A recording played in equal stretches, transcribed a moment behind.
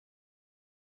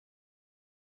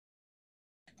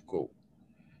Cool.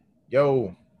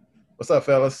 Yo, what's up,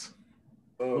 fellas?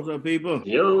 What's up, people?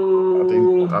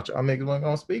 Yo, Thought y'all niggas weren't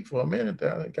gonna speak for a minute.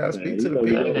 Gotta speak Man, to you the know we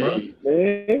people, got bro.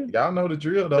 hey, man, Y'all know the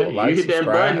drill though. you Like, hit that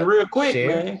button subscribe, real quick,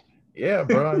 share. man. Yeah,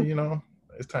 bro.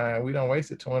 It's time. We don't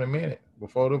waste it 20 minutes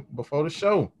before the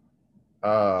show.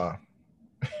 Uh,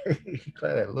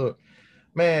 glad that look,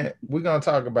 man. We're gonna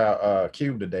talk about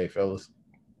Cube today, fellas.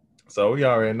 So we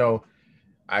already know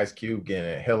Ice Cube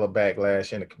getting a hella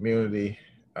backlash in the community.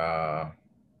 Uh,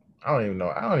 I don't even know.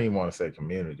 I don't even want to say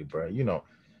community, bro.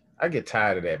 I get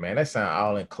tired of that, man. That sound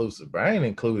all inclusive, bro. I ain't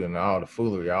including all the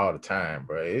foolery all the time,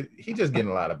 bro. He just getting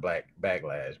a lot of black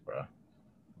backlash, bro. Mm.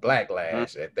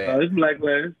 Blacklash at Oh, that. it's Black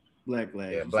Lash. Black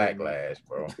Lash. Yeah, You said right. blacklash,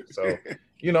 bro. So,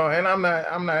 and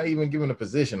I'm not even giving a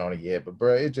position on it yet, but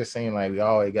bro, it just seemed like we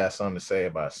always got something to say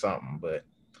about something. But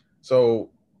so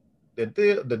the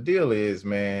deal is,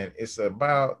 man, it's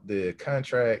about the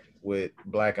contract with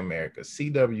Black America,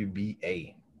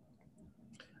 CWBA.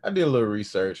 I did a little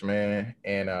research, man,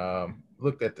 and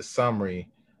looked at the summary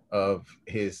of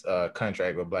his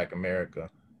contract with Black America.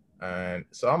 And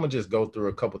so I'm gonna just go through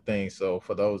a couple things. So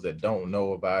for those that don't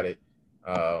know about it,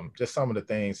 just some of the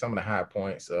things, some of the high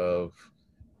points of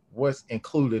what's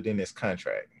included in this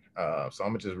contract. So I'm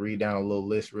gonna just read down a little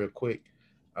list real quick.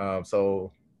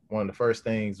 So one of the first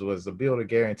things was a bill to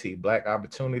guarantee Black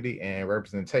opportunity and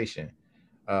representation.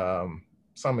 um,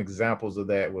 some examples of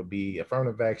that would be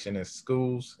affirmative action in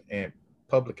schools and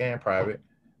public and private,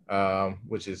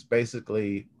 which is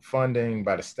basically funding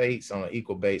by the states on an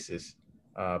equal basis,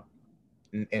 uh,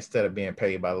 instead of being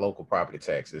paid by local property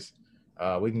taxes.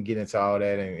 We can get into all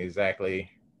that and exactly,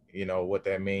 what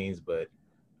that means, but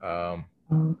um,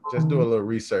 just do a little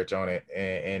research on it.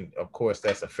 And of course,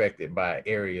 that's affected by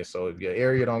area. So if your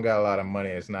area don't got a lot of money,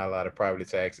 it's not a lot of property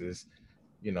taxes,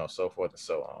 so forth and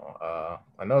so on.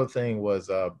 Another thing was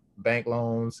bank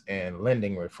loans and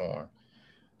lending reform.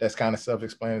 That's kind of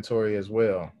self-explanatory as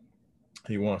well.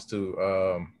 He wants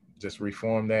to just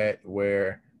reform that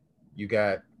where you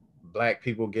got Black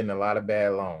people getting a lot of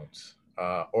bad loans,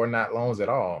 or not loans at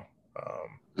all.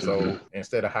 So Mhm.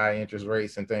 instead of high interest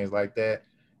rates and things like that,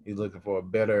 he's looking for a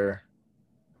better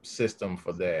system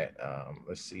for that.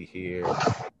 Let's see here.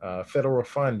 Federal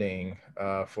funding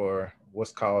for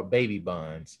what's called baby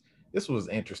bonds. This was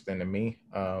interesting to me.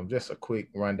 Just a quick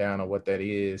rundown of what that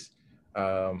is.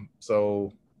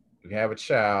 So if you have a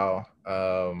child,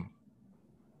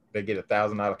 they get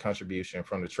 $1,000 contribution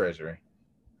from the Treasury.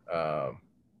 Um,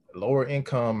 Lower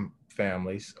income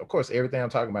families, of course, everything I'm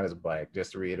talking about is Black,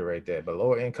 just to reiterate that, but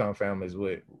lower income families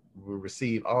would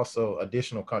receive also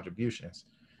additional contributions.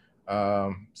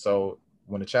 So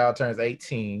when the child turns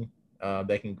 18,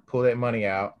 they can pull that money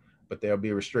out, but there'll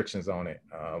be restrictions on it,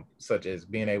 such as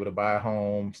being able to buy a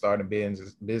home, start a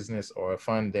business, or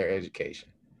fund their education.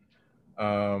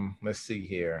 Let's see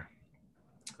here.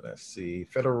 Let's see.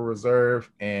 Federal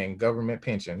Reserve and government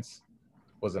pensions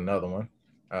was another one.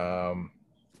 Um,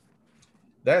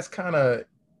 that's kind of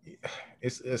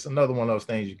it's another one of those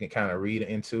things you can kind of read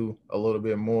into a little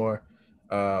bit more.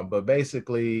 But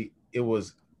basically, it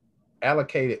was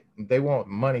allocated. They want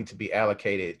money to be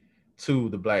allocated to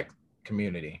the Black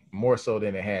community more so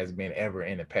than it has been ever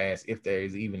in the past, if there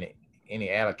is even any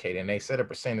allocated. And they set a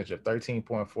percentage of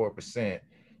 13.4%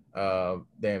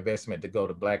 their investment to go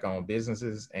to Black-owned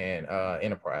businesses and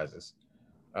enterprises.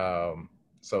 Um,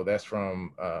 so that's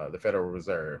from the Federal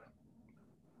Reserve.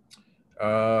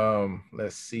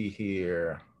 Let's see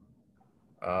here.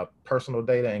 Personal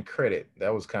data and credit.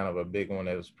 That was kind of a big one.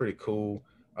 That was pretty cool.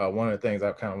 One of the things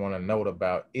I kind of want to note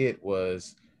about it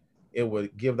was it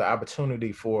would give the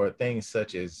opportunity for things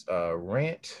such as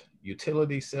rent,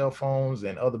 utility, cell phones,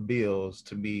 and other bills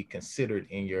to be considered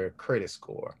in your credit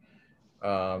score.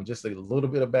 Just a little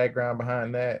bit of background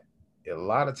behind that. A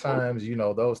lot of times,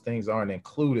 those things aren't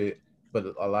included,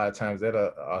 but a lot of times that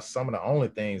are some of the only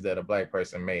things that a Black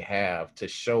person may have to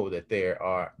show that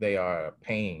they are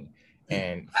paying,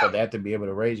 and for that to be able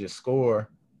to raise your score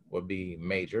would be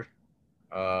major.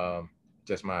 Um,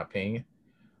 just my opinion.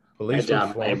 That Police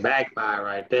job may reform. backfire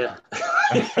right there.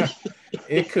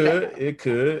 It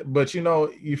could, but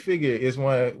you figure it's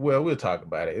one. Well, we'll talk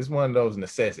about it. It's one of those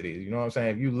necessities. You know what I'm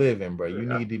saying? If you live in, bro, you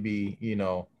Yeah. need to be,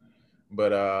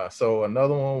 But so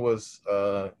another one was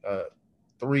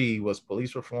three was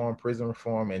police reform, prison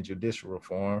reform, and judicial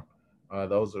reform.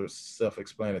 Those are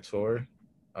self-explanatory.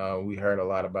 We heard a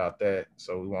lot about that,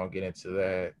 so we won't get into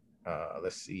that.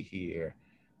 Let's see here.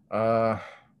 Uh,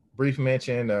 Brief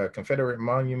mention Confederate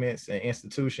monuments and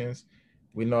institutions.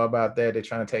 We know about that. They're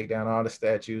trying to take down all the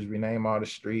statues, rename all the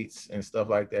streets and stuff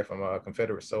like that from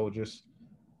Confederate soldiers.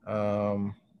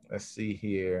 Um, let's see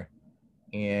here.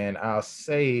 and I'll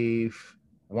save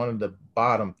one of the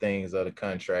bottom things of the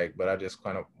contract, but I just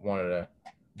kind of wanted to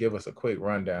give us a quick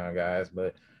rundown, guys.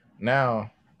 But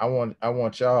now I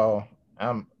want y'all.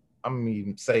 I'm gonna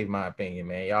even save my opinion,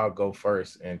 man. Y'all go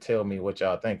first and tell me what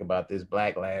y'all think about this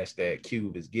backlash that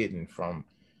Cube is getting from,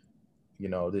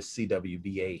 this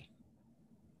CWBA.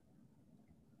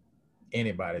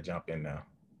 Anybody jump in now?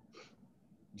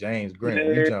 James Grant,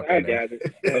 you jump in there. I got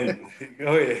it.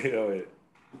 Go ahead.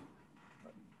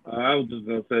 I was just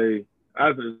gonna say, I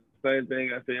said the same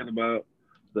thing I said about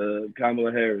the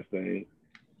Kamala Harris thing.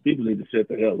 People need to shut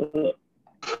the hell up.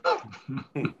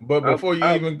 But before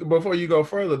you go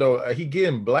further though, he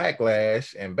getting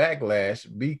backlash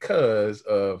because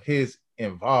of his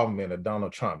involvement of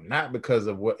Donald Trump, not because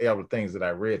of whatever things that I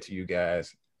read to you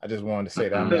guys. I just wanted to say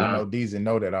that. I mean, I know Deezy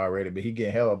know that already, but he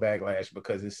getting hella backlash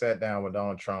because he sat down with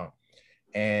Donald Trump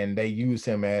and they used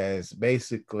him as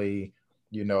basically,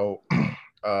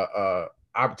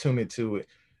 opportunity to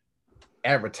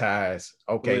advertise.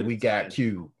 Okay, we got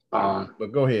Cube.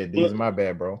 But go ahead, Deezy. My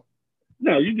bad, bro.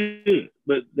 No, you good.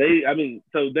 But they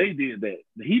did that.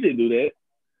 He didn't do that.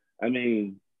 I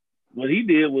mean, what he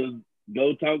did was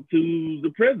go talk to the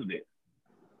president.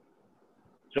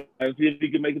 Try to see if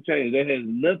he can make a change. That has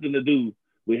nothing to do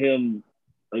with him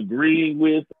agreeing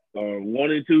with or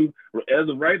wanting to. As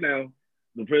of right now,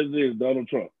 the president is Donald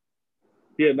Trump.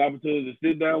 He had an opportunity to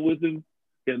sit down with him.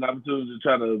 He had an opportunity to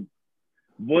try to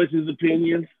voice his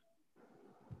opinions.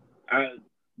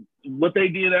 What they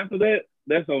did after that,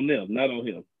 that's on them, not on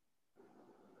him.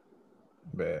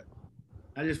 Bad.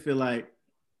 I just feel like,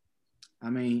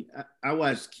 I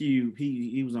watched Cube.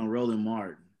 He was on Roland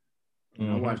Martin.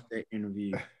 I watched that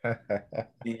interview.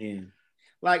 And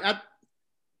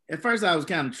at first I was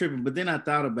kind of tripping, but then I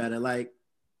thought about it. Like,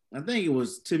 I think it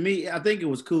was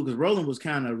cool because Roland was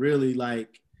kind of really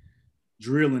like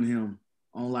drilling him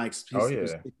on like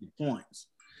specific points.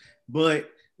 But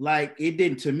like it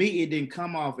didn't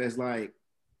come off as like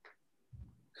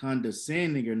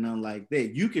condescending or nothing like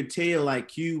that. You could tell like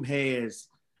Cube has,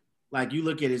 like you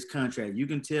look at his contract, you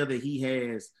can tell that he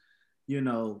has,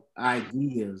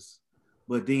 ideas.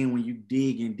 But then when you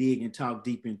dig and talk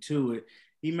deep into it,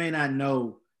 he may not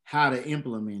know how to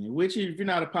implement it, which if you're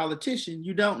not a politician,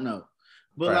 you don't know.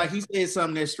 But like he said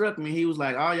something that struck me. He was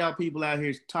like, all y'all people out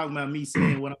here talking about me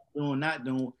saying what I'm doing, not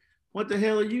doing. What the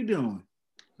hell are you doing?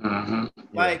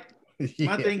 Like,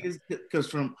 my thing is, because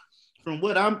from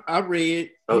what I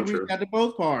read, he reached out to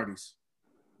both parties.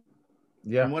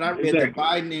 Yeah. And what I read, that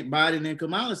Biden and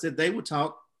Kamala said they would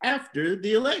talk after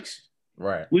the election.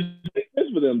 Right. Which makes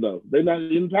sense for them, though. They're not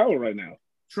in power right now.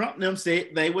 Trump them said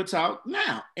they would talk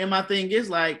now. And my thing is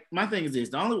this,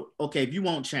 if you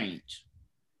want change,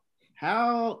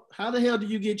 how the hell do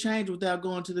you get change without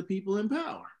going to the people in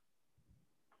power?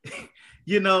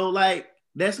 Like,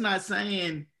 that's not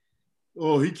saying,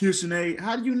 oh, he kissing A.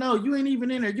 How do you know? You ain't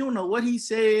even in there. You don't know what he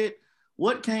said,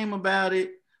 what came about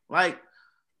it. Like,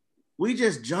 we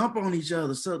just jump on each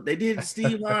other. So they did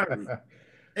Steve Harvey.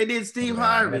 Like, this dude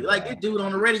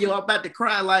on the radio about to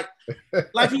cry. Like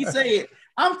he said,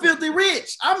 I'm filthy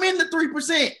rich. I'm in the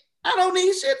 3%. I don't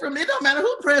need shit from it. It don't matter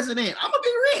who president. I'm gonna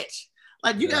be rich.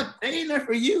 Like, you got pain there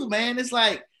for you, man. It's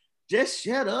like, just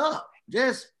shut up.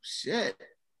 Just shut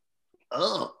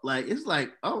up. Like, it's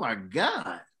like, oh my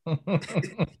God.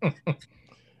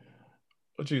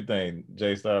 What you think,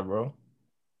 J-Star, bro?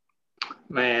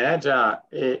 Man, that job,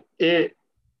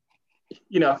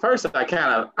 first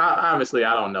obviously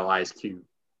I don't know Ice Cube,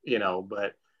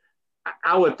 but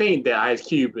I would think that Ice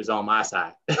Cube is on my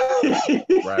side.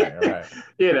 Right.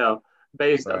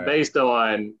 Based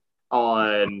on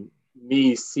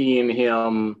me seeing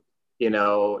him,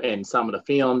 and some of the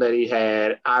film that he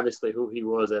had, obviously who he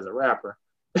was as a rapper.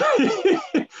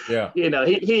 Yeah. He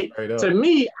to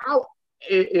me,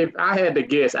 if I had to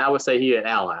guess, I would say he an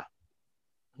ally.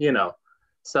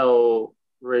 So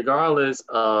regardless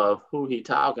of who he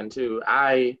talking to,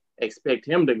 I expect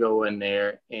him to go in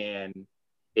there, and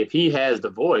if he has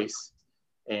the voice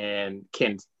and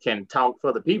can talk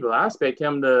for the people, I expect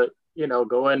him to,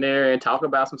 go in there and talk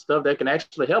about some stuff that can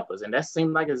actually help us. And that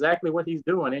seemed like exactly what he's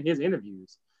doing in his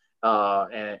interviews.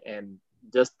 And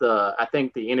just I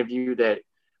think the interview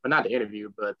not the interview,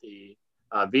 but the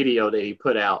video that he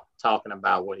put out talking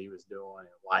about what he was doing and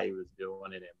why he was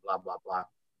doing it and blah, blah, blah.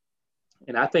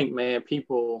 And I think, man,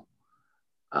 people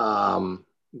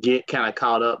get kind of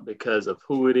caught up because of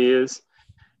who it is.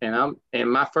 And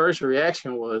my first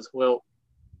reaction was, well,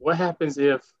 what happens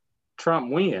if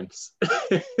Trump wins?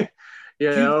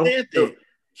 Do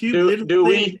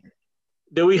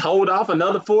we hold off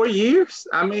another 4 years?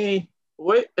 I mean,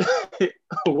 What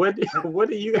what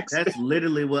do you expect? That's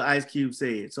literally what Ice Cube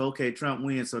said. So okay, Trump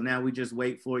wins. So now we just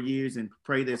wait 4 years and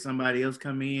pray that somebody else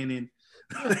come in and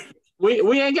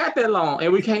we ain't got that long,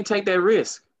 and we can't take that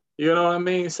risk. You know what I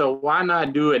mean? So why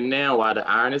not do it now while the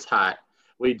iron is hot?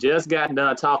 We just got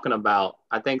done talking about,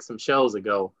 I think some shows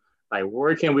ago, like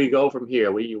where can we go from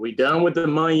here? We done with the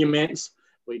monuments.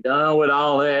 We done with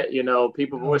all that. You know,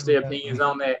 people voice their opinions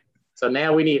on that. So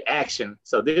now we need action.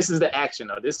 So this is the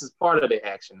action, or this is part of the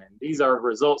action, and these are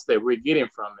results that we're getting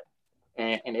from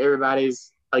it. And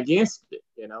everybody's against it,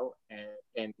 you know.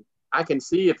 And I can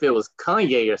see if it was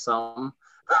Kanye or something,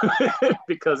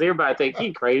 because everybody think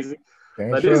he crazy.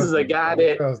 But this is a guy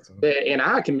that in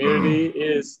our community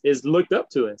is looked up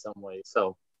to in some ways.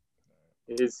 So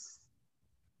it's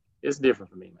different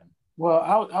for me, man.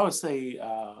 Well, I would say,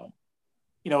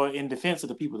 you know, in defense of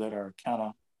the people that are kind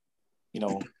of, you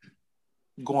know,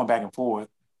 going back and forth,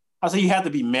 I say you have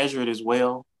to be measured as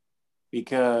well,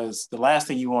 because the last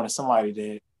thing you want is somebody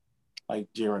that, like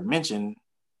Jared mentioned,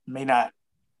 may not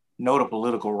know the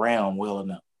political realm well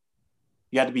enough.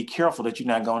 You have to be careful that you're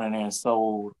not going in there and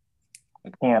sold a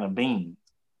can of beans,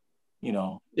 you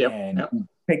know, and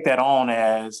take that on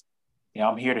as, you know,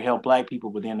 I'm here to help Black people,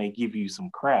 but then they give you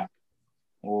some crap,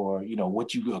 or, you know,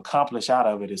 what you accomplish out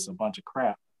of it is a bunch of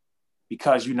crap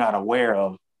because you're not aware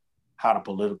of how the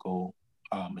political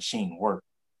machine works.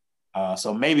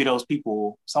 So maybe those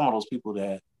people, some of those people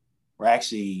that were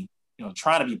actually, you know,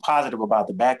 trying to be positive about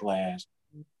the backlash,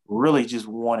 really just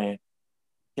wanted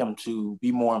him to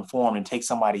be more informed and take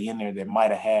somebody in there that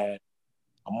might have had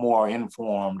a more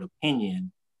informed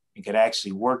opinion and could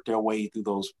actually work their way through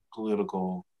those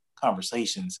political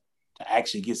conversations to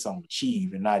actually get something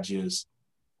achieved, and not just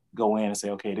go in and say,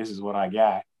 okay, this is what I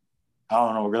got. I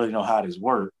don't really know how this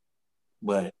works,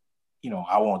 but, you know,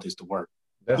 I want this to work.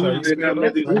 That's how you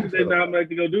nominate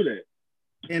to go do that.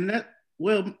 And that,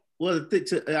 well,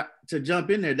 to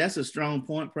jump in there, that's a strong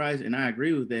point, Price, and I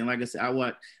agree with that. And like I said,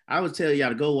 I would tell y'all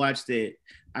to go watch that.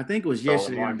 I think it was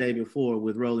yesterday or the day before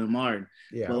with Roland Martin.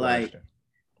 Yeah, but like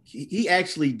he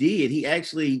actually did. He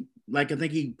actually, like, I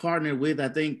think he partnered with, I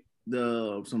think,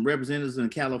 some representatives in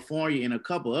California and a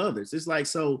couple others. It's like,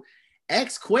 so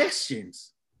ask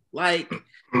questions, like,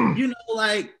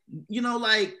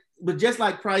 but just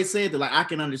like Price said, that like I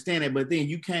can understand it, but then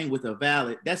you came with a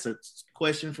valid. That's a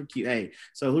question for Q. Hey,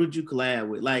 so who did you collab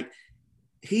with? Like,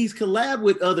 he's collabed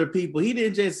with other people. He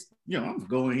didn't just, you know, I'm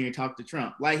going here and talk to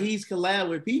Trump. Like, he's collabed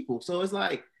with people. So it's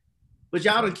like, but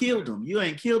y'all done killed him. You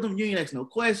ain't killed him. You ain't asked no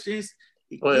questions.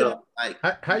 Well, you know, like,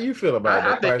 how you feel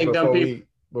about that? Price,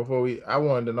 before we, I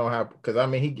wanted to know how, because I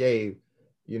mean, he gave,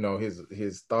 you know,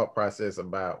 his thought process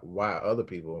about why other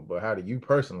people, but how do you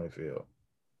personally feel?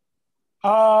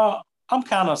 I'm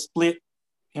kind of split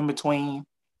in between,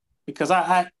 because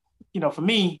I you know, for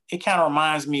me, it kind of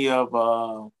reminds me of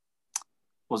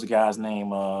what's the guy's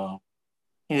name?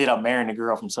 He ended up marrying a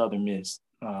girl from Southern Miss,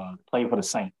 played for the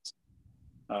Saints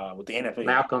with the NFL.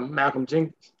 Malcolm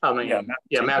Jenkins. I mean,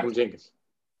 Malcolm Jenkins.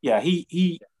 Yeah,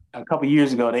 he a couple of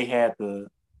years ago they had the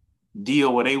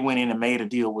deal where they went in and made a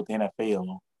deal with the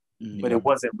NFL, but it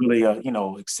wasn't really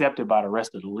accepted by the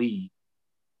rest of the league.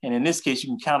 And in this case, you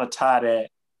can kind of tie that,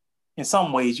 in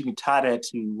some ways, you can tie that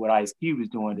to what Ice Cube is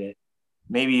doing, that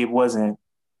maybe it wasn't,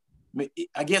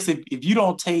 I guess if you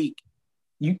don't take,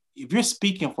 if you're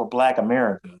speaking for Black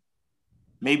America,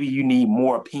 maybe you need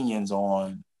more opinions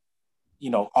on,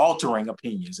 altering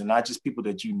opinions, and not just people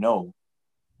that you know,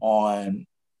 on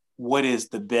what is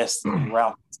the best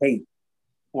route to take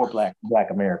for Black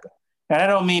America. And I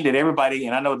don't mean that everybody,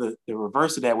 and I know the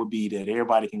reverse of that would be that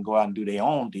everybody can go out and do their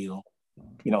own deal.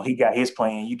 He got his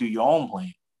plan, you do your own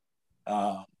plan.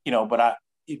 But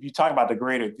if you talk about the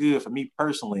greater good, for me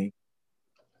personally,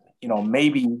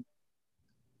 maybe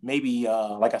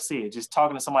like I said, just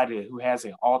talking to somebody who has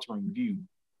an altering view,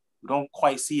 who don't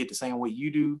quite see it the same way you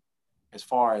do, as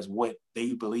far as what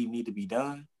they believe need to be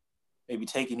done, maybe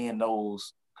taking in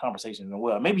those conversations. And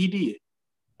well, maybe he did.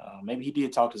 Maybe he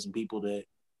did talk to some people that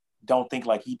don't think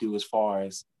like he do as far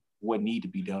as what need to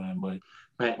be done.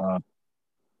 But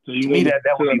so you to me, that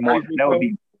would be more. That would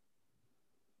be.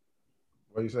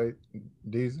 What do you say,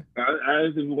 Deezy? I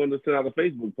asked if you wanted to send out a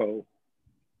Facebook poll.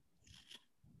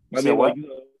 I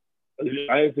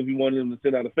asked if you wanted him to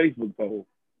send out a Facebook poll.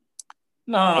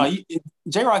 No.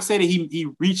 J-Rock said that he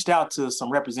reached out to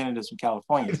some representatives from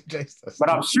California, but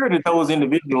I'm sure that those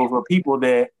individuals were people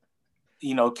that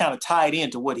kind of tied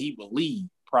into what he believed,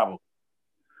 probably.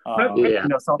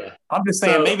 So I'm just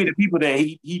saying, maybe the people that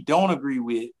he don't agree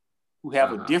with, who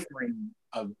have a differing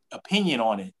opinion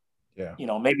on it,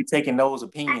 maybe taking those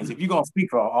opinions. If you're gonna speak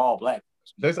for all Black,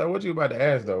 Jason, what you about to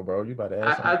ask though, bro? You about to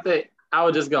ask? I think I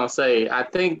was just gonna say, I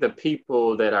think the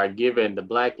people that are given the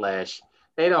backlash,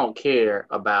 they don't care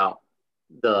about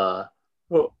the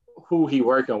who he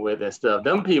working with and stuff.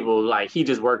 Them people, like, he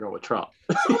just working with Trump.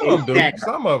 Some of them do.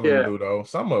 Some of them do though.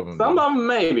 Some of them. Some of them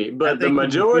maybe, but the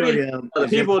majority of the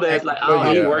people that's like,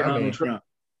 oh, he working with Trump.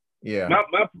 Yeah.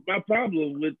 My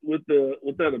problem with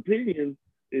that opinion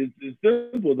is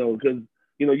simple though, because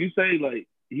you say like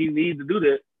he needs to do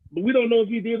that, but we don't know if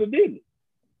he did or didn't.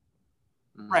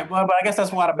 Right, but I guess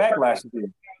that's why the backlash is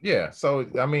there. Yeah, so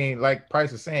I mean, like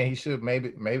Price is saying, he should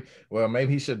maybe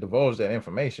he should divulge that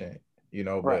information,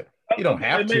 but you don't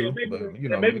have to.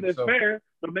 Maybe that's fair,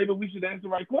 but maybe we should ask the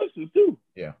right questions too.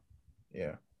 Yeah.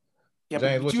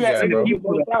 James, what you got, bro?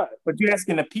 But you're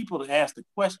asking the people to ask the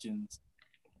questions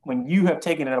when you have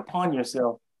taken it upon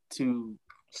yourself to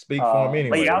speak for them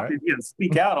anyway, lay out right?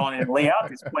 Speak out on it and lay out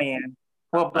this plan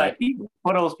for Black people,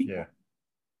 for those people. Yeah.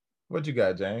 What you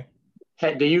got, Jane?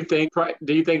 Do you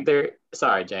think there?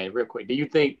 Sorry, Jane, real quick. Do you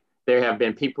think there have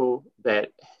been people that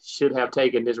should have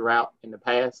taken this route in the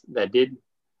past that didn't,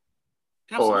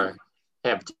 or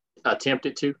have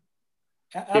attempted to?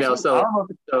 Absolutely.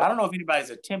 I don't know if anybody's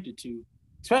attempted to,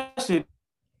 especially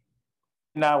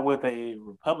not with a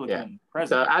Republican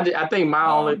president. So I think my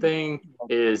only thing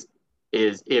is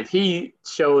if he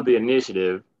showed the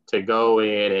initiative to go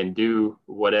in and do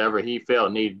whatever he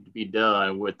felt needed to be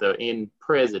done with the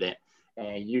president,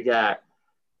 and you got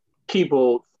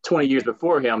people 20 years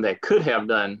before him that could have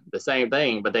done the same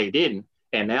thing, but they didn't.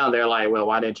 And now they're like, well,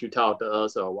 why didn't you talk to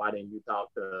us? Or why didn't you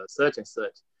talk to such and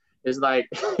such? It's like,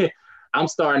 I'm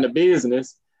starting a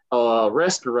business, a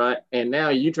restaurant, and now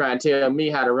you try and tell me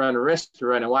how to run a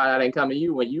restaurant and why I didn't come to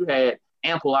you when you had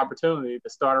ample opportunity to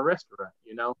start a restaurant,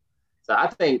 So I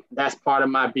think that's part of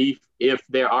my beef. If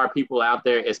there are people out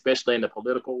there, especially in the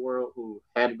political world, who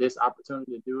had this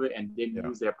opportunity to do it and didn't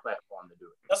use their platform to do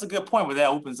it. That's a good point, but that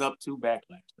opens up to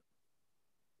backlash.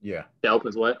 Yeah. That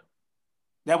opens what?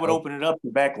 That would open it up to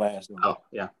backlash. Oh,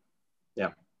 yeah.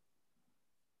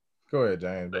 Go ahead,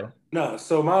 James, bro. No,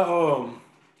 so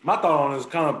my thought on it is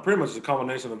kind of pretty much a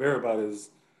combination of everybody's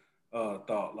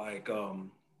thought. Like,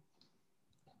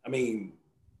 I mean,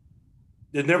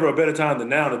 there's never a better time than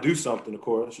now to do something, of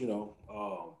course,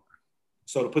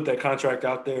 so to put that contract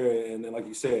out there and then, like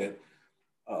you said,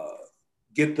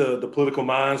 get the political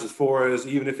minds as far as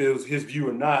even if it was his view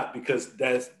or not, because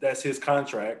that's his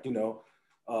contract,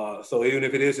 so even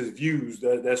if it is his views,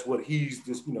 that's what he's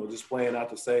just, just playing out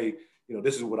to say,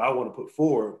 this is what I want to put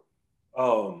forward.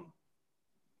 The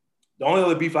only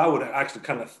other beef I would actually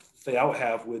kind of say I would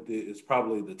have with it is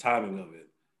probably the timing of it.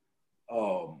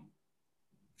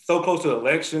 So close to the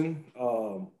election,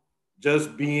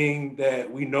 just being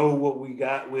that we know what we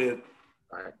got with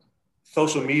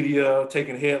social media,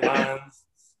 taking headlines,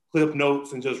 clip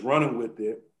notes, and just running with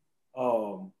it.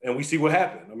 And we see what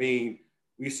happened. I mean,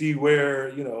 we see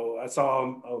where, I saw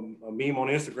a meme on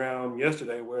Instagram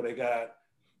yesterday where they got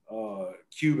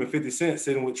Cube and 50 Cent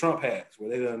sitting with Trump hats, where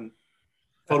they done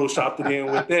photoshopped it in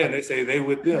with that, and they say they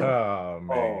with them. Oh,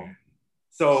 man.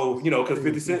 So, because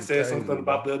 50 Cent said something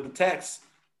about the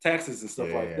taxes and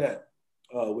stuff like that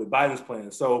with Biden's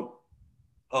plan. So,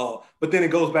 but then it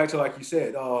goes back to, like you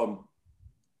said,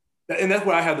 and that's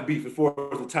where I have the beef as far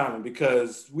as the timing,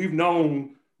 because we've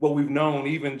known what we've known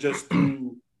even just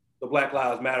through the Black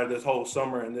Lives Matter this whole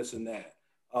summer and this and that.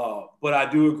 But I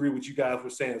do agree with you guys were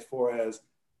saying as far as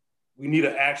we need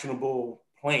an actionable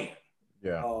plan.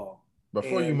 Yeah.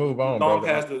 Before you move on, long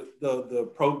past the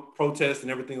protest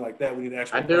and everything like that, we need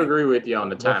actual. I do agree with you on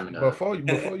the timing. Before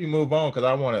you move on, because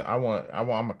I'm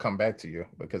gonna come back to you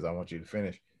because I want you to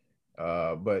finish.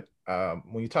 But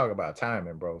when you talk about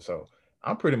timing, bro, so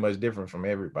I'm pretty much different from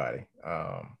everybody.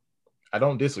 I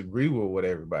don't disagree with what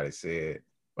everybody said,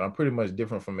 but I'm pretty much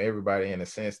different from everybody in the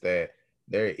sense that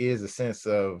there is a sense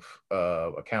of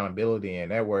accountability,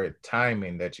 and that word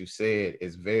timing that you said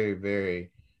is very, very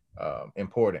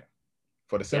important.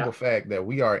 For the simple fact that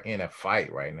we are in a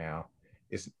fight right now.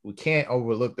 We can't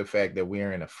overlook the fact that we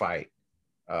are in a fight.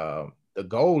 The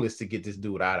goal is to get this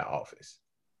dude out of office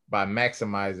by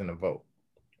maximizing the vote.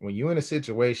 When you're in a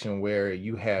situation where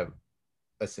you have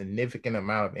a significant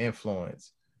amount of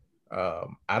influence,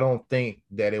 I don't think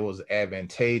that it was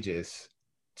advantageous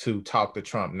to talk to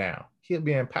Trump now. He'll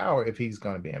be in power if he's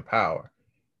going to be in power.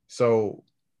 So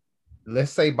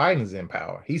let's say Biden's in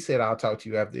power. He said, I'll talk to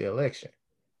you after the election.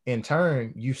 In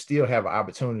turn, you still have an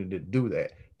opportunity to do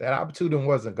that. That opportunity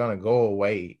wasn't going to go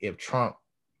away if Trump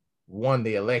won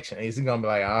the election. Is he going to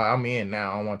be like, I'm in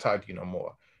now, I don't want to talk to you no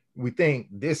more? We think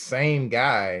this same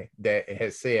guy that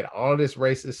has said all this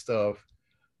racist stuff,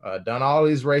 done all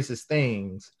these racist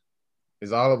things,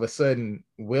 is all of a sudden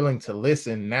willing to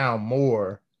listen now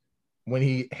more when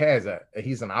he's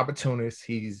an opportunist.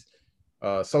 He's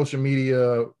a social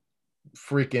media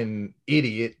freaking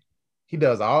idiot. He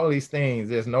does all these things.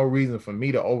 There's no reason for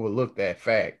me to overlook that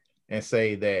fact and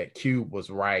say that Cube was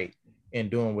right in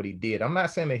doing what he did. I'm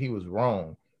not saying that he was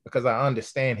wrong, because I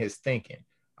understand his thinking.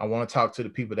 I want to talk to the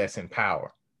people that's in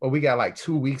power. But we got like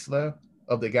 2 weeks left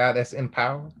of the guy that's in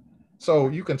power. So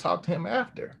you can talk to him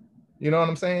after. You know what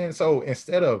I'm saying? So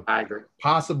instead of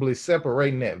possibly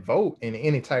separating that vote in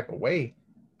any type of way,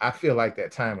 I feel like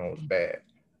that timing was bad.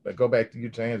 But go back to you,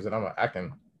 James, and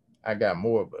I got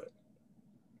more, but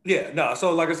yeah, no.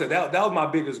 So like I said, that was my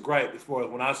biggest gripe as far as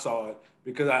when I saw it,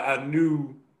 because I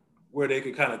knew where they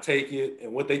could kind of take it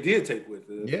and what they did take with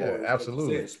it. Yeah,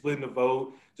 absolutely. Like said, splitting the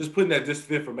vote, just putting that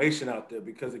disinformation out there,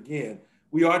 because again,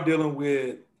 we are dealing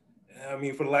with, I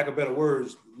mean, for the lack of better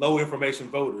words, low information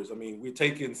voters. I mean, we're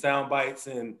taking sound bites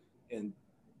and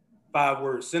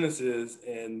 5-word sentences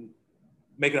and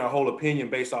making our whole opinion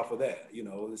based off of that. You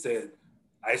know, they said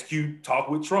Ice Cube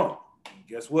talked with Trump. And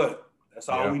guess what? That's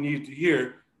all we needed to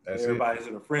hear. Everybody's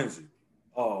in a frenzy.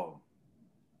 So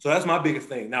that's my biggest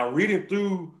thing. Now, reading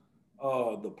through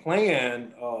the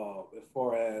plan, as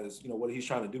far as, you know, what he's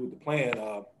trying to do with the plan,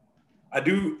 I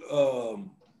do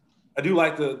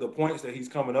like the points that he's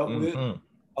coming up with.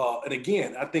 And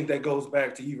again, I think that goes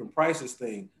back to even Price's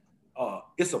thing.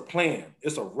 It's a plan.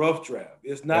 It's a rough draft.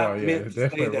 It's not meant to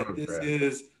say that this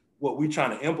is what we're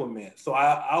trying to implement. So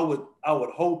I would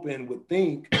hope and would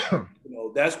think, you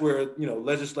know, that's where, you know,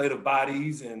 legislative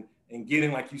bodies and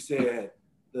getting, like you said,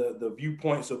 the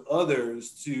viewpoints of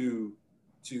others to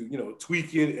you know,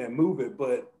 tweak it and move it.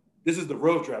 But this is the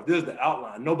rough draft. This is the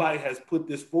outline. Nobody has put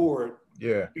this forward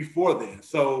before then.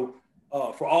 So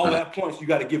for all that points, you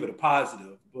got to give it a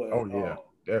positive. But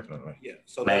definitely. Yeah.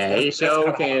 So man, he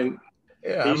sure can.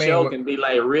 Yeah, can be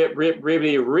like rip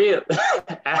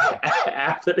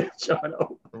after the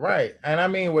show. Right, and I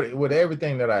mean with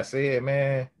everything that I said,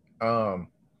 man,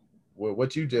 with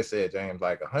what you just said, James,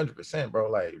 like 100%, bro.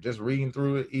 Like just reading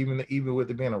through it, even with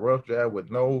it being a rough draft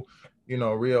with no, you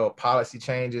know, real policy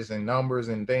changes and numbers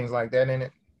and things like that in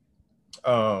it,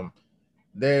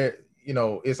 there, you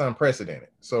know, it's unprecedented.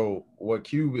 So what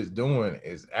Cube is doing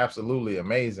is absolutely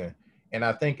amazing, and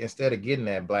I think instead of getting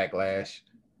that backlash,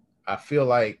 I feel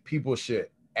like people should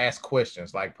ask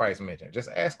questions, like Price mentioned. Just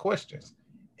ask questions.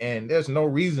 And there's no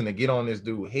reason to get on this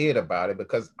dude's head about it,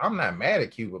 because I'm not mad at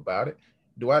Cube about it.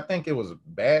 Do I think it was a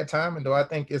bad time? And do I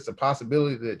think it's a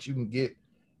possibility that you can get,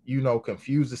 you know,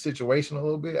 confuse the situation a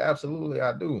little bit? Absolutely,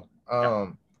 I do.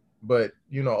 But,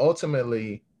 you know,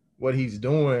 ultimately what he's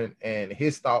doing and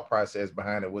his thought process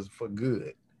behind it was for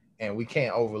good. And we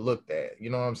can't overlook that.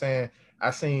 You know what I'm saying? I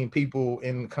seen people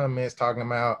in the comments talking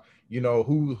about, you know,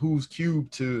 who's Cube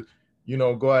to, you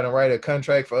know, go out and write a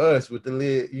contract for us with the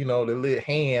lit, you know, the lit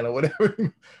hand or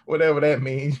whatever that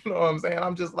means. You know what I'm saying?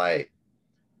 I'm just like,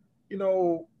 you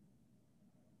know.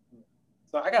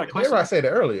 So I got a question. I said it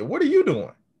earlier. What are you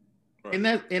doing? And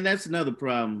that's another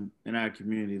problem in our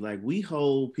community. Like, we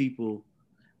hold people.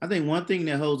 I think one thing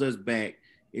that holds us back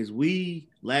is we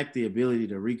lack the ability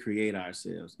to recreate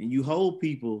ourselves. And you hold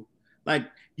people like,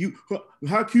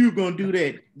 how Cube gonna do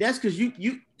that? That's because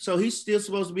you. So he's still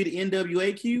supposed to be the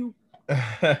NWA Cube.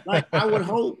 Like, I would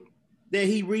hope that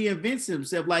he reinvents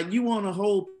himself. Like, you want to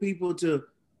hold people to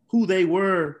who they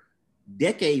were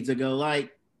decades ago.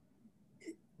 Like,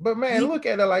 but man, look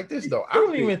at it like this though. I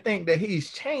don't even think that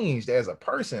he's changed as a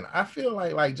person. I feel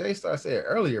like J Star said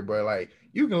earlier, bro. Like,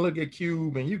 you can look at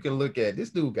Cube and you can look at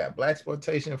this dude got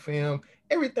blaxploitation film.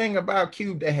 Everything about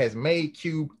Cube that has made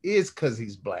Cube is because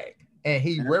he's black. And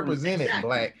he represented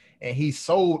black, and he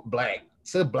sold black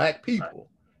to black people,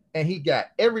 and he got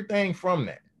everything from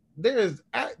that.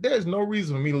 There's no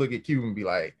reason for me to look at Cube and be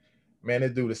like, man,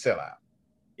 this dude is sellout.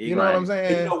 You know what I'm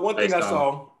saying? You know, one thing I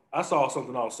saw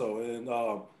something also, and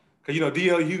because, you know,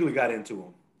 DL Hughley got into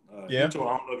him. I don't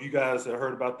know if you guys have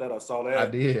heard about that. I saw that. I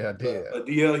did. But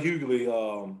DL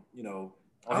Hughley, you know,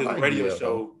 on his radio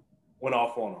show, went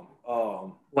off on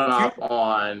him. Went off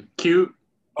on Cube.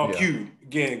 Cube,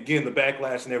 again, the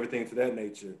backlash and everything to that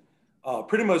nature.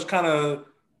 Pretty much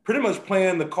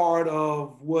playing the card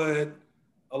of what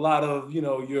a lot of, you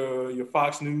know, your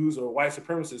Fox News or white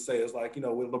supremacists say. Is like, you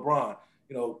know, with LeBron,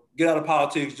 you know, get out of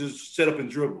politics, just shut up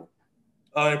and dribble.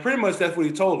 And pretty much that's what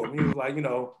he told him. He was like, you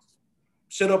know,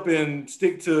 shut up and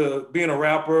stick to being a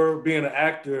rapper, being an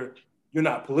actor. You're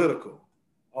not political.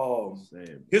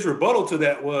 His rebuttal to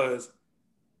that was,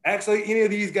 actually, any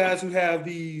of these guys who have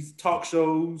these talk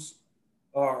shows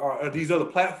or these other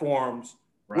platforms,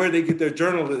 where they get their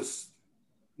journalists,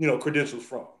 credentials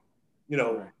from.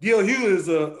 D.L. Hughley is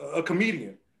a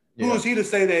comedian. Yeah. Who is he to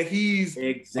say that he's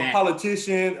a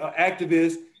politician, an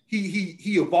activist?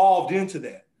 He evolved into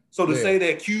that. So to say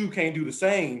that Cube can't do the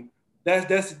same, that's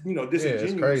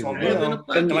disingenuous on them.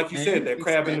 And like you said, that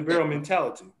crab in the barrel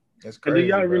mentality. That's crazy. Do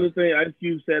y'all really think Ice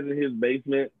Cube sat in his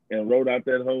basement and wrote out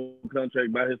that whole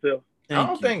contract by himself? I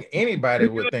don't think anybody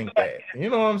would think that.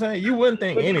 You know what I'm saying? You wouldn't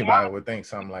think anybody would think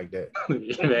something like that.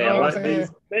 You know what I'm saying?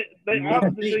 They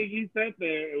obviously think he sat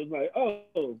there. It was like,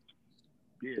 oh,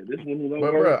 yeah, this one was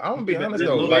over. But bro, I'm gonna be honest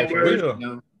though, like for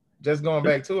real. Just going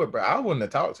back to it, bro, I wouldn't have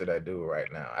talked to that dude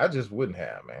right now. I just wouldn't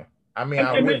have, man. I mean,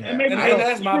 I wouldn't have. And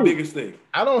that's my biggest thing.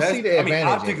 I don't see the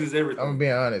advantage. Optics is everything. I'm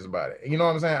being honest about it. You know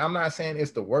what I'm saying? I'm not saying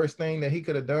it's the worst thing that he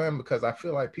could have done, because I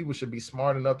feel like people should be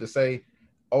smart enough to say,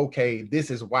 okay,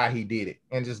 this is why he did it,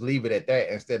 and just leave it at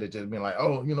that instead of just being like,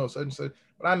 oh, such and such.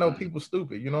 But I know people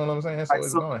stupid. You know what I'm saying? So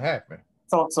it's going to happen.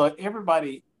 So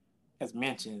everybody has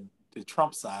mentioned the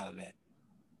Trump side of that,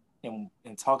 and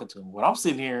talking to him. What I'm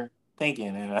sitting here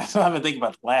thinking, and I've been thinking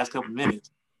about the last couple of minutes,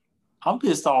 I'm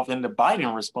pissed off in the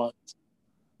Biden response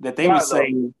that they would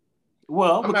say,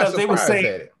 because they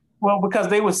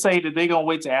would say that they're gonna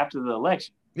wait till after the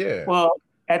election. Yeah. Well,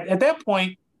 at that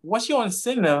point, what's your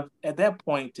incentive at that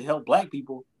point to help Black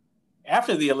people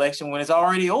after the election when it's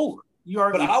already over? You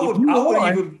already. But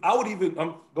I would even.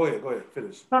 Go ahead,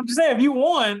 finish. I'm just saying, if you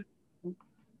won,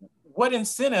 what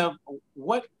incentive?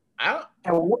 What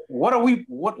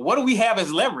do we have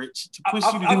as leverage to push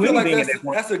you to do anything at that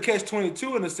point? That's a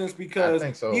catch-22 in a sense, because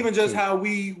even just how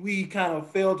we kind of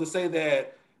failed to say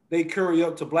that they curry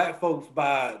up to Black folks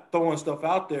by throwing stuff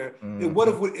out there. Mm-hmm. What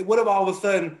if all of a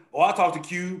sudden, I talked to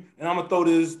Q and I'm gonna throw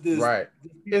this right.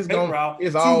 It's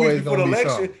always before the election.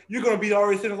 Something. You're gonna be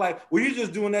already sitting like, well, you're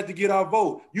just doing that to get our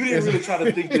vote. You didn't really try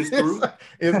to think this through.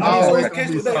 They right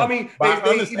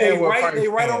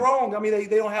or wrong. I mean, they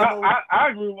don't have no. I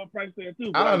agree with what Price said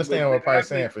too. I understand what Price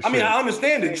saying for sure. I mean, I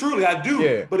understand it truly. I do.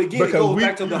 Yeah. But again, it goes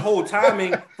back to the whole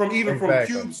timing from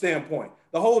Cube's standpoint.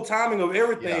 The whole timing of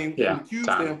everything from Cube's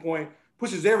standpoint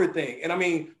pushes everything. And I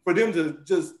mean, for them to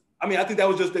I think that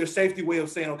was just their safety way of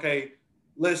saying, okay,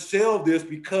 let's shelve this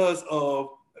because of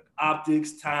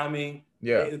optics, timing,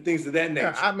 and things of that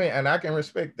nature. Yeah, I mean, and I can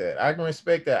respect that. I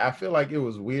feel like it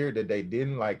was weird that they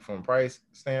didn't, like, from Price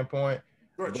standpoint.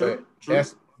 True.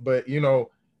 But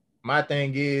my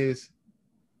thing is,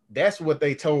 that's what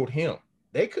they told him.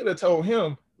 They could have told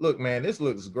him, look, man, this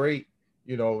looks great.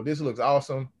 This looks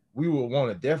awesome. We will want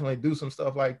to definitely do some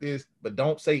stuff like this, but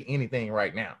don't say anything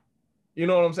right now. You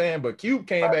know what I'm saying? But Cube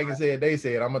came back and said,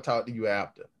 I'm going to talk to you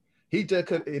after. He just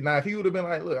could. Now, if he would have been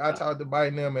like, look, I talked to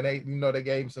Biden them and they, they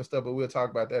gave him some stuff, but we'll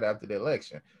talk about that after the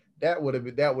election. That would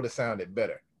have sounded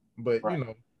better. But,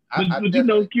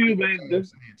 Cube ain't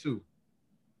this too.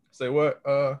 Say what?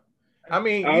 Go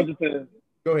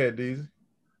ahead, Deezy.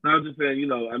 I was just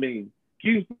saying,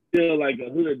 Cube's still like a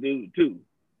hood dude too.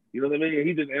 You know what I mean?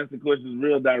 He just answered questions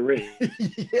real direct.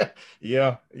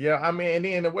 Yeah. I mean, and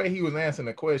then the way he was answering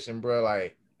the question, bro,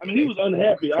 like, he was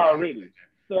unhappy already.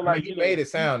 So like, he made it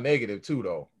sound negative too,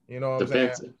 though. You know what I'm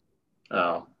saying?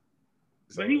 Oh.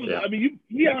 But he was.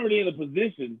 He already in a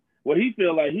position where he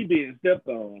feel like he being stepped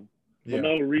on for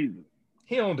no reason.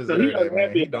 He don't deserve that,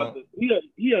 man.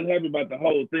 He unhappy about the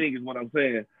whole thing, is what I'm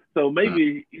saying. So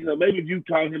maybe maybe if you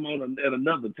call him on at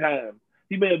another time,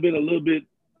 he may have been a little bit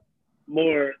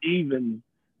more even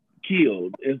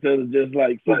keeled instead of just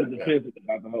like super defensive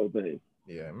about the whole thing.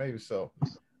 Yeah, maybe so.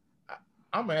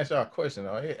 I'm gonna ask y'all a question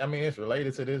though. I mean, it's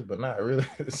related to this, but not really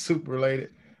super related.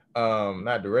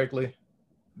 Not directly.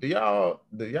 Do y'all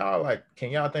like,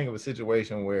 can y'all think of a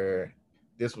situation where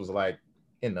this was like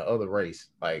in the other race,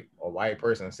 like a white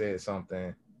person said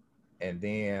something and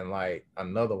then like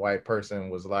another white person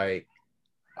was like,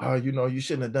 oh, you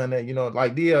shouldn't have done that.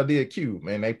 Like DL did Cube,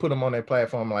 man. They put him on their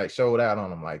platform, like showed out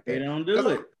on him like that. They don't do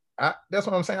it. That's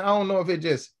what I'm saying. I don't know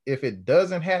if it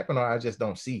doesn't happen or I just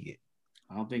don't see it.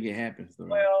 I don't think it happens though.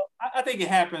 Well, I think it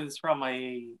happens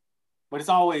but it's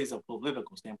always a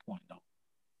political standpoint though.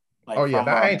 Like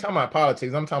I ain't talking about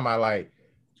politics. I'm talking about like.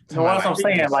 That's what I'm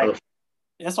saying. Like,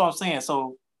 that's what I'm saying.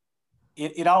 So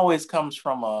it always comes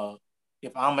from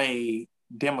if I'm a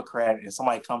Democrat and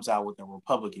somebody comes out with a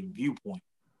Republican viewpoint,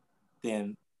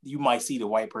 then you might see the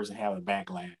white person have a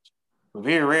backlash. But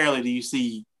very rarely do you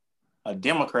see a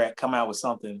Democrat come out with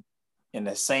something and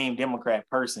the same Democrat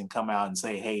person come out and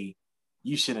say, hey,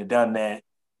 you shouldn't have done that.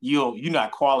 You're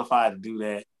not qualified to do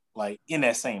that, like in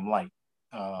that same light.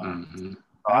 I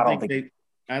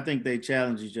think they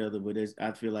challenge each other, but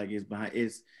I feel like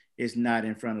it's not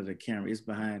in front of the camera. It's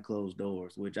behind closed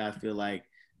doors, which I feel like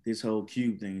this whole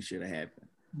Cube thing should have happened.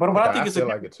 But I think it's feel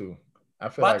like it too. I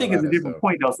feel but like I think it's a different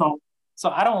point though. So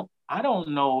I don't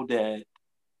know that,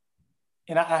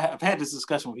 and I've had this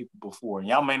discussion with people before, and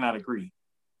y'all may not agree,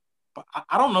 but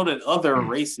I don't know that other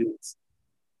races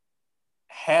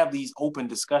have these open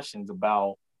discussions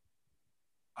about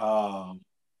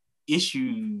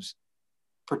issues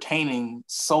pertaining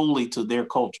solely to their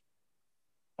culture.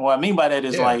 What I mean by that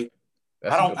is like,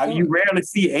 you rarely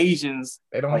see Asians.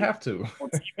 They don't have to. On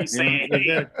TV saying,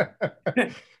 hey,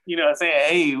 you know, saying,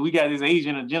 hey, we got this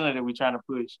Asian agenda that we're trying to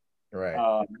push.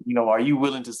 Right. You know, are you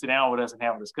willing to sit down with us and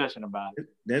have a discussion about it?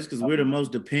 That's because we're the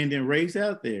most dependent race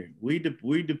out there. We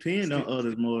depend on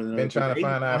others more than been trying to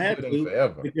find our footing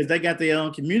forever because they got their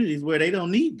own communities where they don't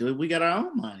need to. We got our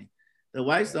own money. The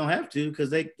whites don't have to because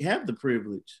they have the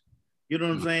privilege. You know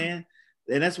what I'm saying?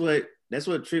 And that's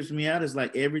what trips me out is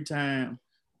like every time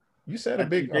you said a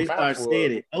big they start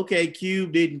said it. Okay,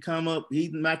 Cube didn't come up.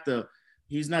 He's not the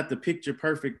picture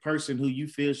perfect person who you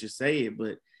feel should say it,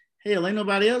 but hell, ain't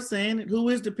nobody else saying it. Who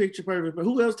is the picture perfect? But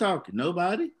who else talking?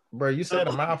 Nobody. Bro, you said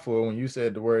a mouthful when you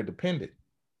said the word dependent.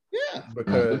 Yeah.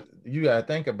 Because you gotta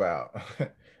think about.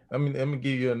 let me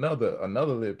give you another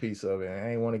little piece of it.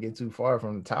 I ain't want to get too far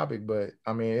from the topic, but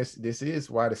I mean, this is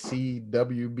why the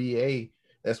CWBA.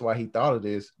 That's why he thought of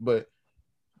this. But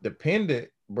dependent,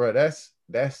 bro, that's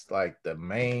like the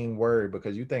main word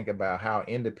because you think about how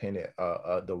independent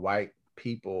the white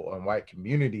people and white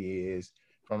community is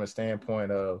from a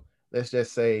standpoint of, let's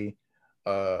just say,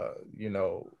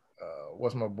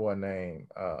 what's my boy name?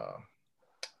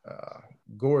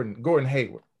 Gordon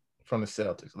Hayward from the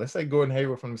Celtics. Let's say Gordon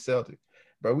Hayward from the Celtics.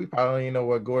 But we probably don't even know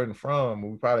what Gordon from.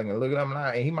 We probably gonna look at him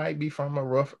now, and he might be from a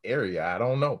rough area. I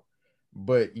don't know.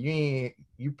 But you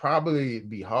probably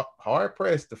be hard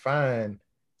pressed to find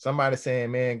somebody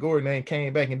saying, man, Gordon ain't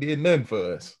came back and did nothing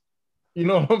for us. You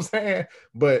know what I'm saying?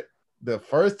 But the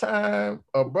first time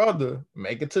a brother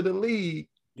make it to the league,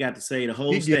 you got to say the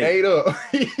whole he state. Get ate up.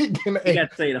 You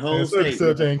got to say the whole state.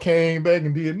 Such ain't came back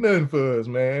and did nothing for us,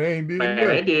 man. They ain't did nothing.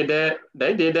 They did that.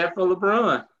 They did that for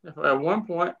LeBron at one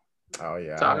point. Oh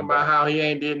yeah, talking about how he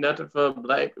ain't did nothing for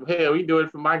black. Hell, we do it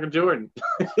for Michael Jordan.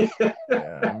 Yeah,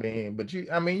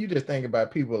 I mean, you just think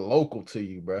about people local to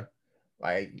you, bro.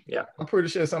 Like, yeah, I'm pretty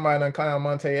sure somebody done clown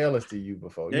Monte Ellis to you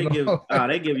before. They give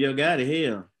your guy to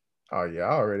hell. Oh yeah,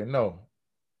 I already know.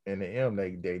 In the M,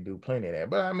 they do plenty of that.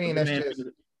 But I mean,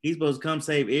 he's supposed to come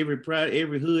save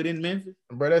every hood in Memphis.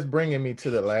 Bro, that's bringing me to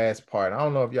the last part. I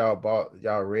don't know if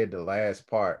y'all read the last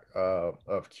part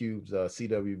of Cube's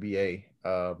CWBA,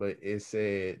 but it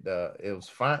said it was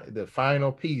the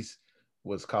final piece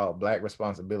was called Black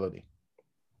Responsibility.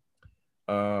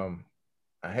 I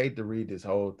hate to read this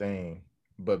whole thing,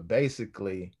 but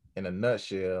basically, in a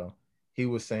nutshell, he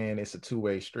was saying it's a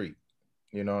two-way street.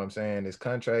 You know what I'm saying? This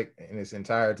contract in its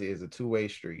entirety is a two-way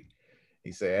street.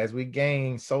 He said, as we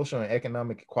gain social and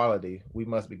economic equality, we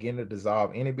must begin to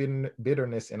dissolve any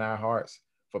bitterness in our hearts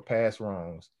for past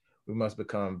wrongs. We must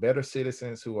become better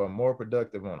citizens who are more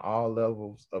productive on all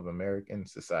levels of American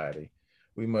society.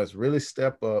 We must really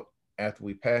step up after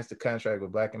we pass the contract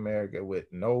with Black America with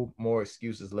no more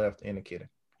excuses left in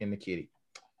the kitty.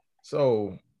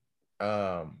 So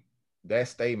that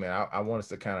statement, I want us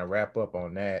to kind of wrap up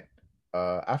on that.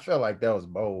 I felt like that was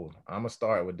bold. I'm going to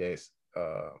start with this.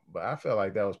 But I felt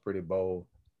like that was pretty bold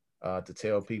to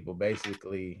tell people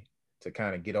basically to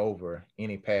kind of get over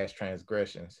any past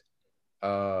transgressions.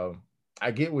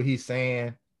 I get what he's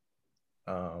saying,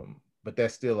 but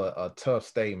that's still a tough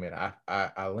statement.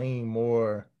 I lean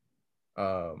more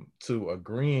to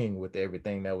agreeing with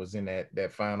everything that was in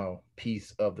that final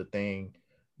piece of the thing,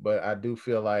 but I do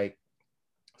feel like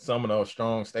some of those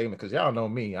strong statements, because y'all know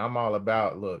me, I'm all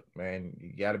about, look, man,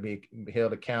 you got to be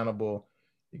held accountable.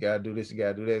 You got to do this, you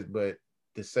got to do this. But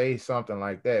to say something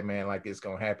like that, man, like it's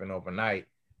going to happen overnight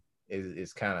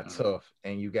is kind of tough.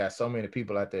 And you got so many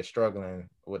people out there struggling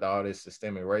with all this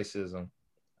systemic racism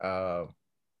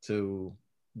to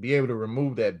be able to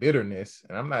remove that bitterness.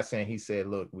 And I'm not saying he said,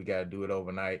 look, we got to do it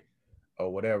overnight or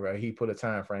whatever. He put a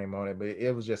time frame on it, but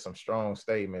it was just some strong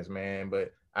statements, man.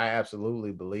 But I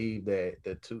absolutely believe that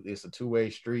it's a two-way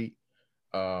street.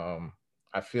 I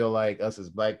feel like us as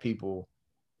Black people,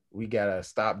 we gotta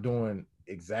stop doing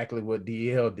exactly what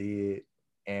DL did.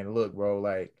 And look, bro,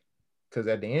 like, because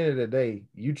at the end of the day,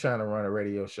 you trying to run a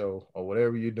radio show or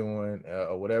whatever you're doing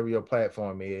or whatever your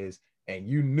platform is, and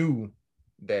you knew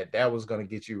that was going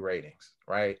to get you ratings,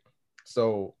 right?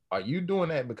 So are you doing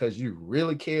that because you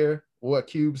really care what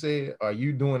Cube said? Or are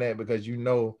you doing that because you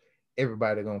know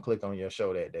everybody going to click on your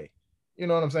show that day? You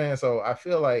know what I'm saying? So I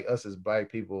feel like us as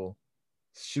Black people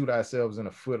shoot ourselves in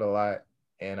the foot a lot.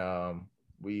 And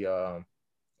we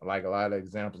like a lot of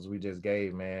examples we just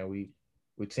gave, man, we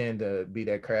tend to be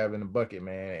that crab in the bucket,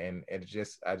 man. And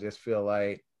I just feel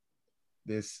like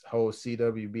this whole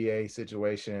CWBA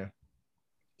situation,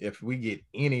 if we get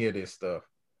any of this stuff,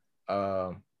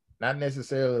 not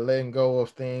necessarily letting go of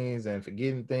things and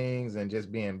forgetting things and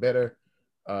just being better,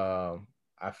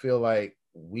 I feel like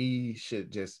we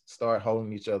should just start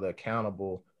holding each other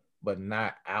accountable, but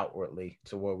not outwardly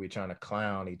to where we're trying to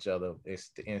clown each other. It's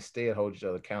to instead hold each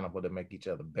other accountable to make each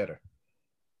other better.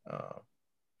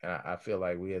 And I feel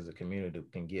like we as a community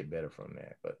can get better from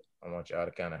that. But I want y'all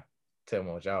to kind of tell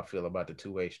me what y'all feel about the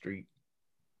two-way street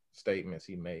statements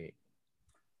he made.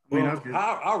 Well,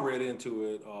 I read into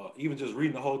it, even just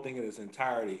reading the whole thing in its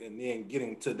entirety and then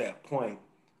getting to that point.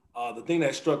 The thing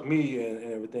that struck me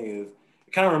and everything is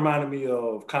it kind of reminded me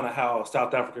of kind of how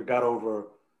South Africa got over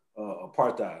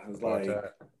apartheid. It's like,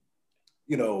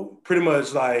 you know, pretty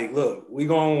much like, look, we're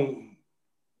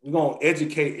gonna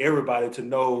educate everybody to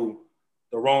know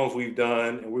the wrongs we've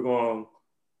done, and we're gonna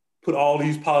put all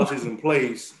these policies in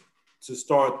place to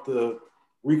start the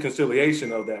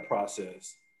reconciliation of that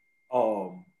process.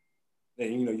 And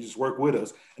you know, you just work with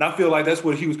us. And I feel like that's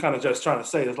what he was kind of just trying to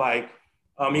say. It's like,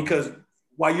 because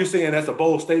while you're saying that's a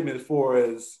bold statement as far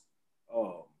as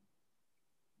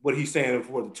what he's saying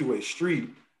for the two-way street,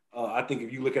 I think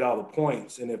if you look at all the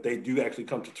points and if they do actually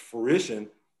come to fruition,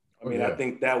 I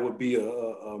think that would be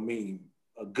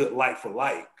a good like for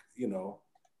like, you know.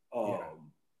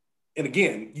 And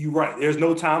again, you're right. There's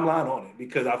no timeline on it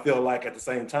because I feel like at the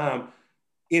same time,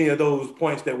 any of those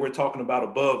points that we're talking about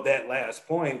above that last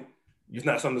point, it's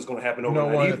not something that's going to happen overnight.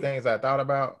 You know, one of the things I thought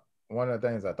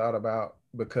about,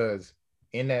 because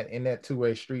in that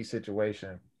two-way street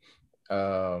situation,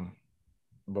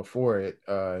 before it,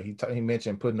 he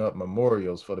mentioned putting up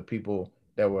memorials for the people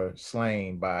that were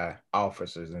slain by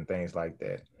officers and things like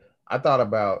that. I thought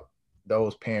about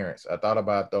those parents. I thought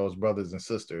about those brothers and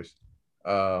sisters.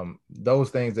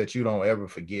 Those things that you don't ever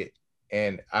forget.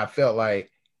 And I felt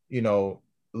like, you know,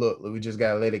 look, we just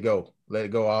gotta let it go. Let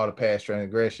it go. All the past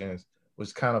transgressions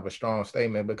was kind of a strong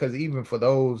statement, because even for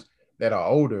those that are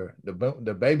older,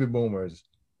 the baby boomers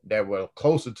that were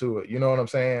closer to it, you know what I'm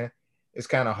saying? It's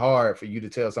kind of hard for you to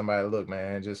tell somebody, look,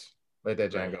 man, just let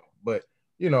that giant go. But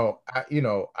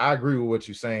I agree with what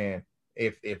you're saying.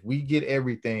 If we get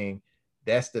everything,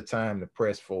 that's the time to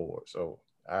press forward. So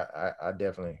I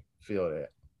definitely feel that.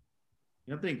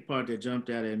 I think the part that jumped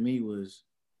out at me was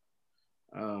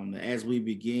as we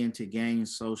begin to gain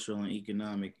social and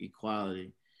economic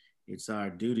equality, it's our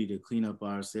duty to clean up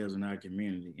ourselves and our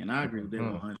community. And I agree with that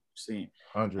 100%.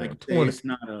 120.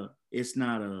 Like, it's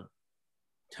not a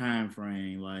time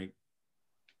frame, like,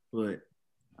 but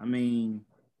I mean,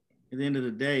 at the end of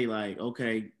the day, like,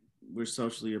 okay, we're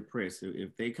socially oppressed.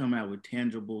 If they come out with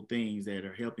tangible things that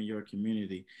are helping your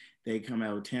community, they come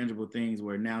out with tangible things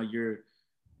where now you're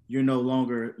no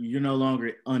longer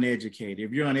uneducated.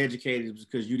 If you're uneducated, it's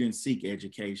because you didn't seek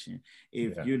education.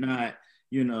 If you're not,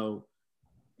 you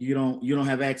don't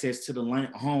have access to the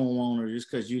homeowner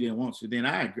just because you didn't want to, then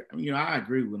I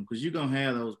agree with them, because you're gonna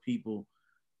have those people,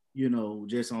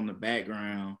 just on the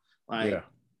background, like,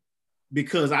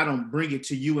 because I don't bring it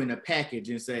to you in a package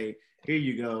and say, here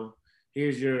you go,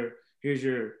 here's your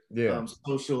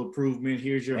social improvement,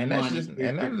 here's your money.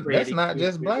 That's not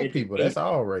just black people, that's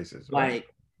all races. Like,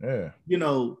 that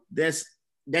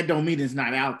don't mean it's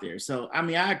not out there. So I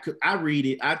mean, I read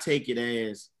it, I take it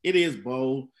as it is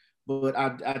bold, but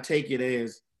I take it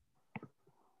as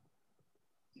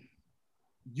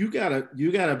you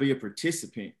gotta be a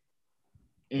participant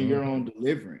in your own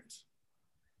deliverance.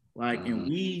 Like,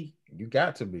 and you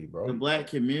got to be, bro. The black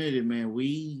community, man,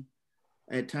 we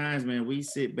at times, man, we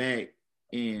sit back,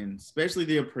 and especially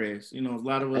the oppressed, a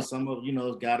lot of us, some of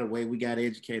got away, we got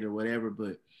educated or whatever,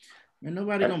 but man,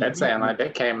 nobody gonna. That sound like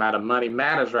that came out of Money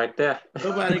Matters right there.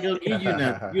 Nobody gonna give you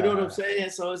nothing. You know what I'm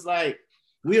saying? So it's like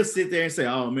we'll sit there and say,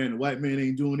 "Oh man, the white man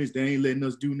ain't doing this. They ain't letting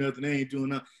us do nothing. They ain't doing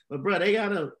nothing." But bro, they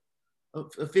got a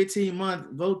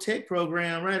 15-month Vote Tech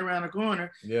program right around the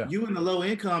corner. Yeah. You in a low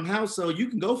income household, you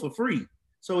can go for free,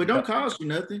 so it don't cost you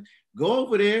nothing. Go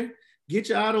over there, get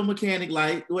your auto mechanic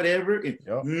light, whatever. And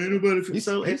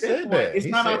so at that point, it's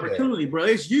not opportunity, bro.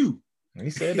 It's you. He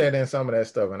said that in some of that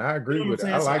stuff, and I agree with it.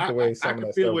 I like the way some of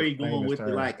that stuff. I can feel where you're going with it.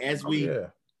 Like, as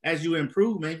you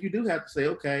improve, man, you do have to say,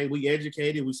 okay, we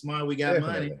educated, we smart, we got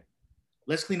money.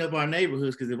 Let's clean up our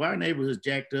neighborhoods, because if our neighborhood's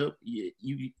jacked up,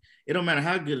 it don't matter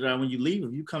how good it are when you leave.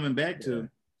 If you coming back to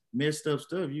messed up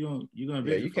stuff, you're gonna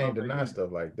be. Yeah, you can't deny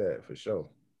stuff like that for sure.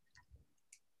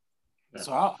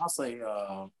 So I'll say,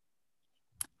 I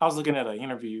was looking at an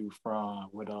interview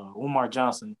with Umar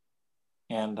Johnson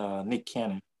and Nick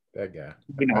Cannon. That guy.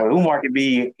 You know, Umar could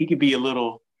be a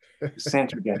little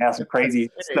eccentric and have some crazy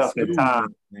stuff at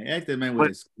times. Man, ask that man what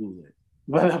his school at.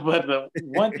 But the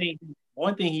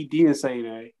one thing he did say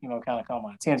that, you know, kind of caught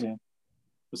my attention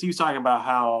was he was talking about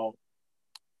how,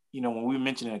 you know, when we were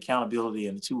mentioning accountability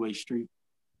and the two-way street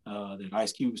that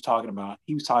Ice Cube was talking about,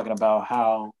 he was talking about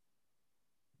how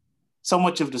so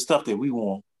much of the stuff that we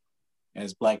want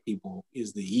as Black people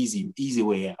is the easy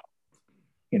way out.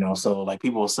 You know, so like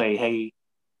people will say, hey,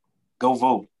 go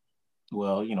vote.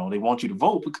 Well, you know, they want you to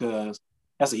vote because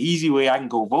that's an easy way I can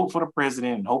go vote for the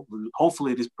president, and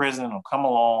hopefully this president will come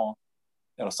along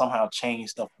that'll somehow change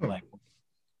stuff for Black people.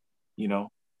 You know,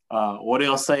 or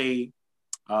they'll say,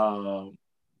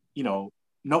 you know,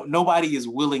 nobody is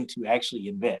willing to actually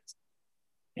invest.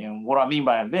 And what I mean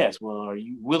by invest, well, are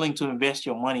you willing to invest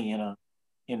your money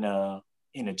in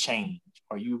a change?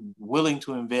 Are you willing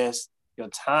to invest your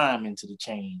time into the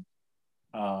change?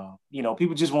 You know,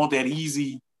 people just want that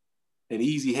easy,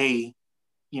 hey,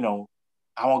 you know,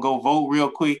 I want to go vote real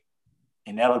quick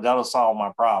and that'll solve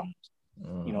my problems.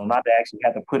 You know, not to actually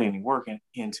have to put any work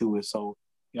into it. So,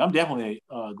 you know, I'm definitely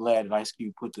glad that Ice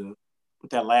Cube put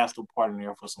that last little part in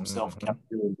there for some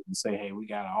self-accountability and say, hey, we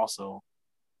got to also,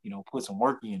 you know, put some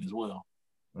work in as well.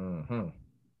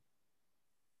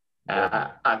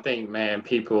 I think, man,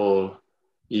 people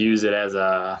use it as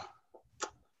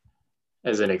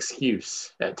an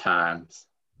excuse at times.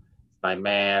 Like,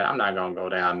 man, I'm not gonna go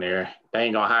down there. They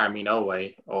ain't gonna hire me no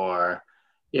way. Or,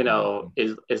 you know,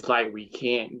 it's like we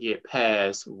can't get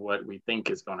past what we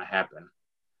think is gonna happen.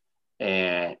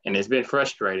 And it's been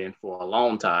frustrating for a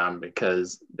long time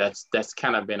because that's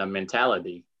kind of been a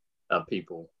mentality of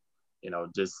people, you know,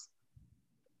 just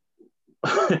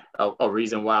a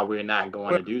reason why we're not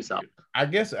going to do something. I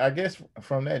guess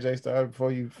from that, J-Star,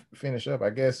 before you finish up, I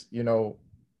guess, you know,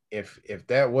 if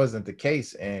that wasn't the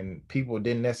case and people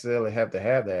didn't necessarily have to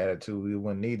have the attitude, we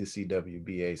wouldn't need the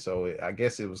CWBA. So I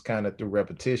guess it was kind of through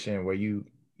repetition where you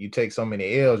take so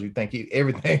many L's, you think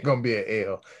everything gonna be an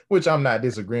L, which I'm not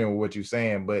disagreeing with what you're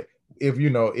saying. But if, you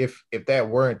know, if that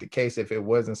weren't the case, if it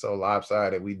wasn't so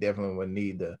lopsided, we definitely would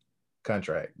need the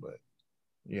contract. But,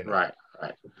 you know. Right.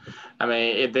 I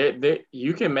mean,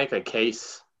 you can make a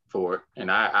case for it,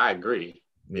 and I agree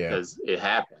because it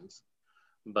happens.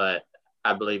 But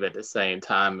I believe at the same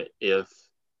time, if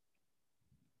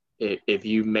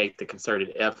you make the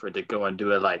concerted effort to go and do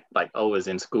it, like O is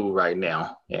in school right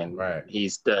now, and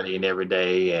he's studying every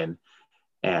day, and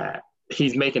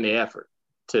he's making the effort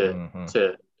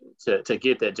to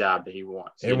get that job that he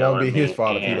wants. It won't be his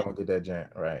fault if he don't get that job,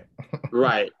 right?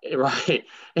 right.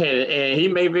 And he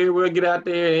may very well get out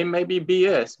there, and it may be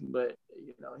BS, but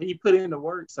you know, he put in the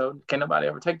work, so can nobody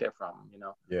ever take that from him, you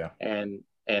know? Yeah.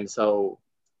 And so,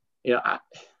 you know,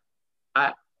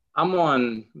 I'm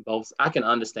on both. I can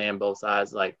understand both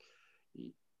sides. Like,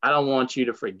 I don't want you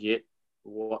to forget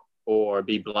or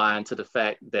be blind to the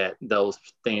fact that those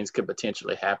things could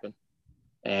potentially happen,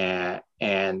 and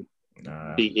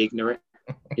be ignorant,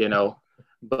 you know.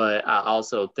 But I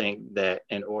also think that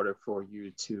in order for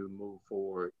you to move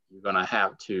forward, you're gonna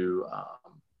have to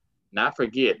not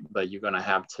forget, but you're gonna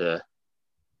have to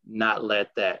not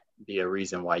let that be a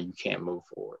reason why you can't move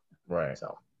forward. Right.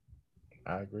 So.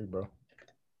 I agree, bro.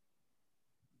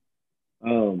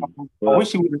 I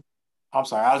wish you would. I'm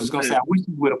sorry. I was just gonna say I wish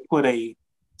you would have put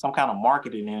some kind of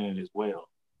marketing in it as well.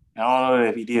 I don't know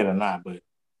if he did or not, but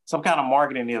some kind of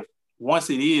marketing. If once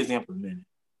it is implemented,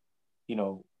 you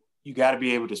know, you got to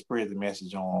be able to spread the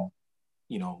message on,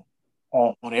 you know,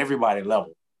 on everybody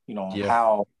level. You know,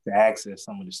 how to access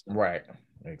some of this stuff. Right.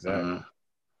 Exactly.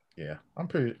 Yeah,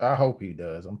 I hope he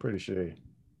does. I'm pretty sure.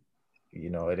 You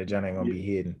know, it ain't gonna be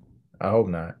hidden. I hope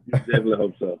not. Definitely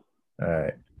hope so. All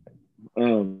right.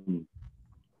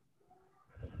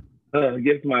 I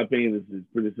guess my opinion is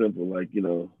pretty simple. Like, you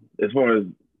know, as far as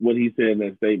what he said in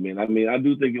that statement, I mean, I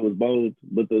do think it was bold,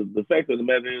 but the fact of the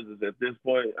matter is at this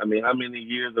point, I mean, how many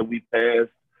years have we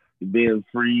passed being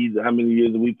free? How many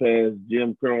years have we passed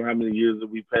Jim Crow? How many years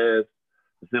have we passed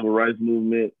the civil rights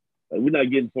movement? Like, we're not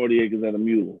getting 40 acres and a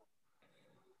mule.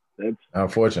 That's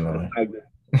unfortunately.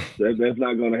 That's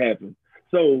not going to happen.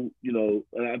 So, you know,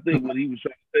 and I think what he was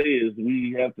trying to say is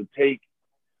we have to take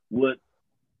not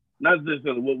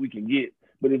necessarily what we can get,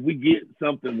 but if we get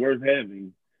something worth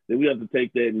having, then we have to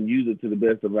take that and use it to the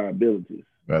best of our abilities.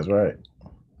 That's right.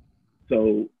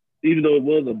 So even though it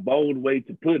was a bold way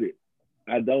to put it,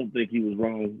 I don't think he was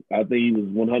wrong. I think he was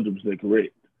 100%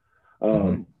 correct.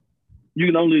 You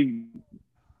can only,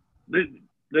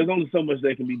 there's only so much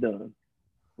that can be done,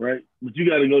 right? But you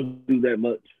got to go do that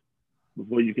much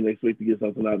before you can expect to get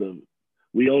something out of it.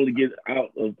 We only get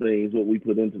out of things what we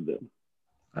put into them.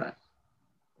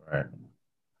 Right.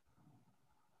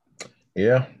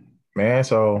 Yeah, man.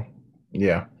 So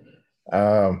yeah.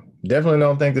 Definitely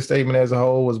don't think the statement as a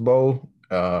whole was bold.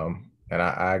 And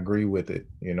I agree with it.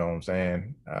 You know what I'm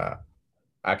saying?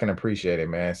 I can appreciate it,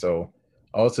 man. So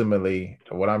ultimately,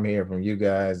 what I'm hearing from you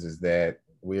guys is that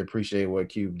we appreciate what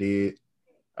Cube did.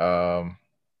 Um,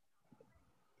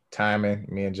 Timing,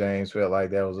 me and James felt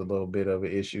like that was a little bit of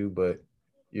an issue, but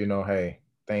you know, hey,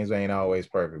 things ain't always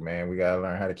perfect, man. We gotta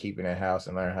learn how to keep in that house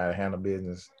and learn how to handle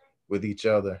business with each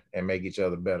other and make each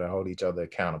other better, hold each other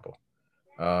accountable.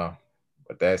 Uh,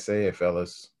 but that said,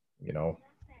 fellas, you know,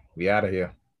 we out of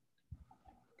here.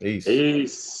 Peace.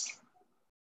 Peace.